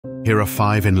Here are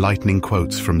 5 enlightening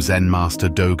quotes from Zen Master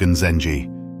Dogen Zenji.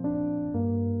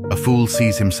 A fool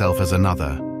sees himself as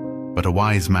another, but a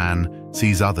wise man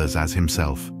sees others as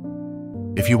himself.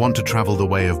 If you want to travel the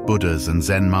way of Buddhas and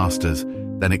Zen masters,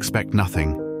 then expect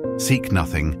nothing, seek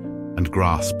nothing, and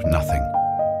grasp nothing.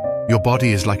 Your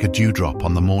body is like a dewdrop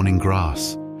on the morning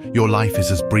grass. Your life is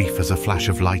as brief as a flash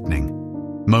of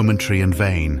lightning. Momentary and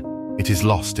vain, it is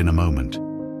lost in a moment.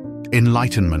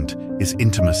 Enlightenment is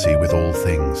intimacy with all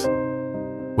things.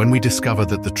 When we discover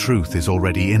that the truth is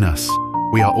already in us,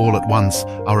 we are all at once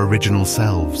our original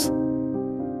selves.